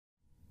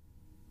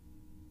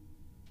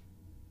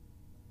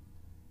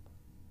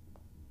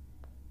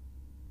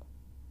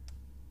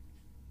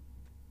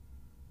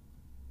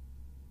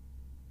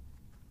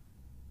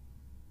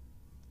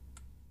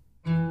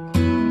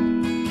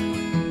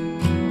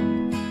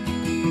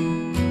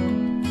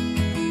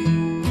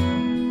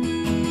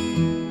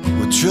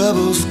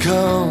Troubles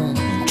come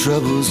and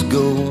troubles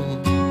go.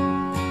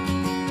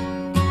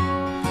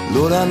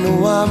 Lord, I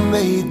know I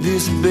made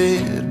this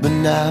bed, but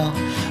now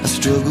I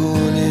struggle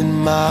in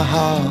my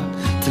heart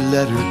to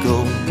let her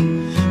go.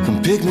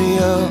 Come pick me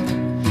up,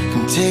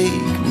 come take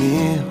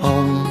me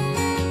home.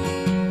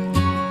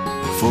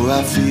 For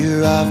I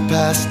fear I've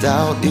passed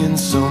out in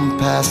some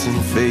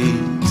passing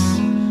phase.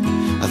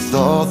 I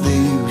thought that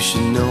you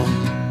should know.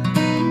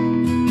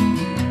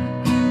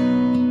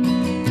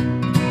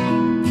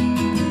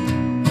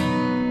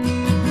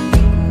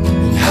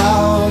 And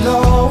how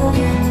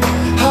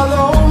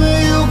long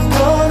are you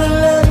gonna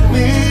let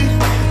me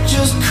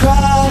just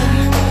cry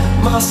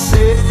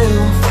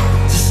myself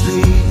to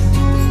sleep?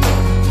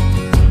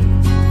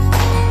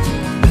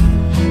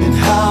 And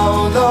how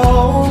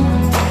long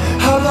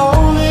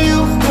are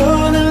you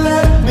gonna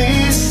let me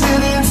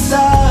sit in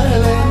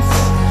silence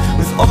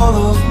with all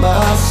of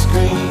my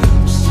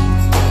screams?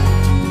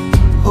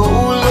 Oh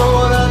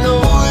Lord, I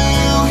know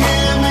you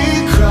hear me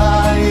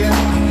crying.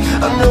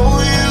 I know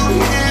you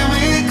hear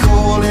me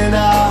calling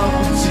out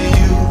to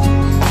you.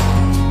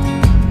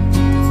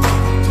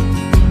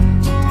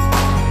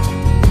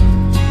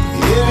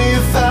 And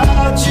if I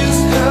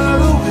just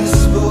heard a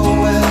whisper,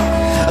 well,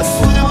 I'd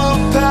swim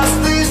up past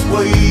these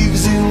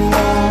waves and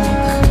walk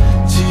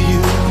to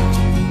you.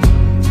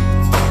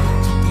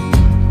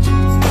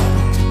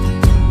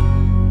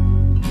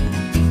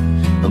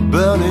 A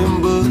burning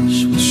bush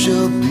would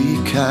sure be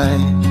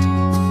kind,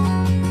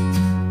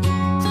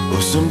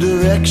 or some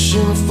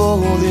direction for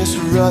this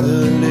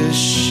rudderless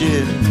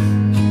ship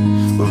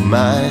of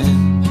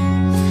mine.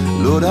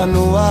 Lord, I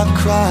know I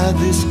cried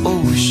this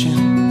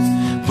ocean,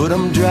 but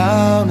I'm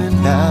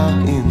drowning now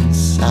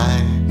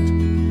inside.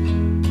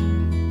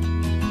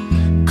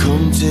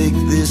 Come take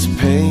this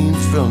pain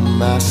from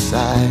my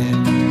side.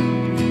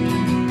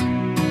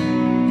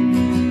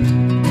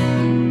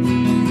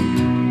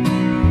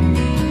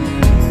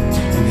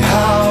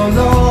 How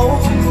long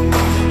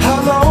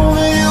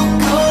are you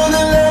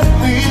gonna let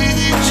me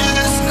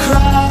just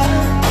cry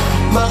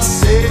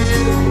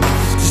myself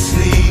to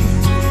sleep?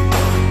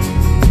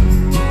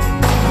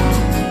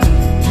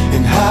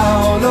 And how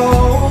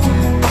long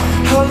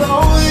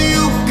are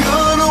you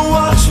gonna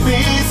watch me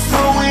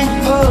throwing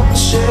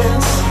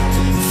punches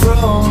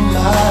from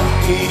my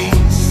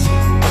knees?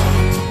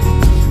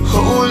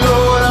 Oh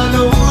Lord, I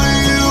know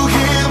you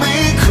hear me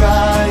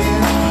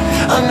crying.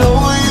 I know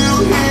you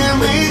hear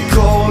me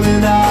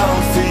calling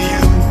out for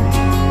you.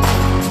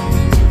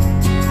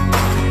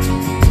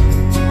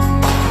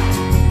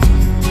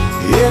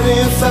 And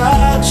if I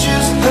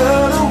just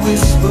heard a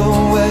whisper,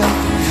 well,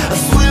 I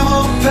swim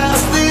up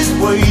past these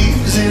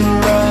waves and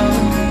run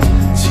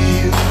to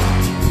you.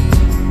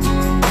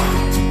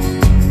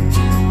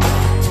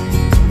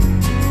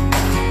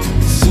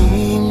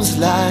 Seems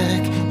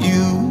like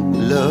you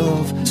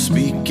love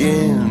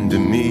speaking to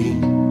me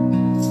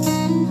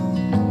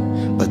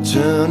by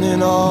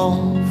turning off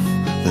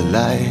the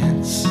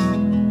lights.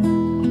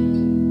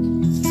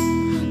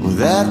 Well,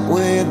 that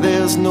way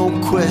there's no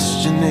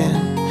questioning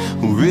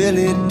who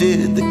really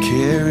did the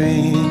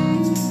carrying.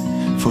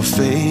 For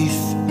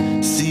faith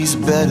sees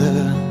better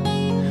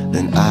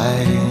than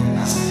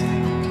eyes.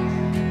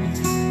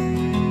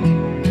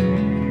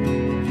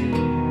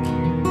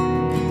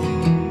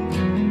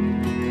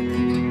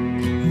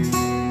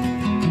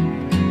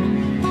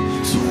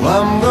 So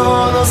I'm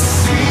gonna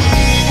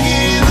sing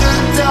in the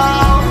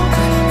dark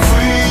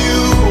for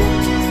you.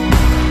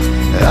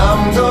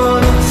 I'm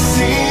gonna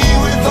sing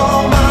with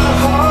all my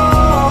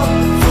heart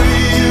for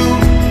you.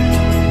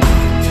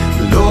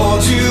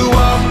 Lord, you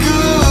are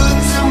good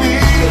to me.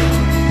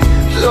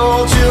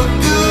 Lord, you're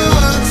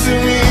good to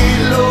me.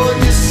 Lord,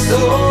 you're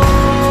so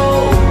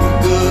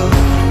good.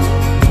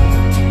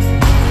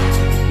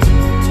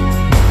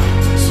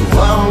 So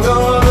I'm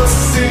gonna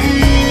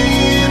sing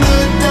in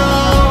the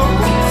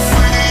dark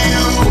for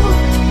you.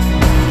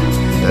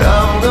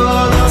 I'm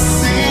gonna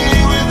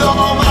sing with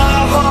all my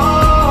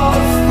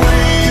heart for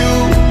you.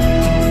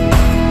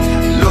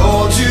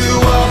 Lord, you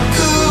are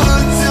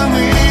good to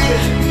me.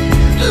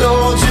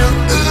 Lord, you're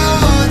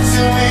good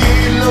to me.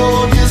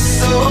 Lord, you're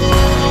so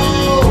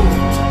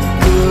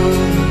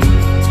good.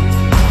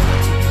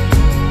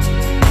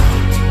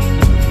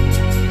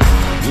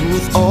 And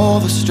with all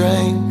the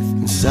strength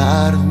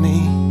inside of me,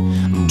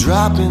 I'm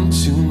dropping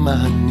to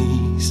my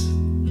knees.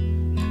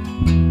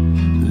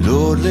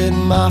 Lord, let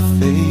my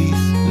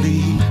faith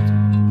lead.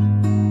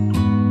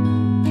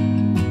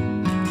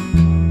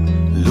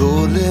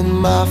 Lord, let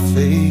my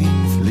faith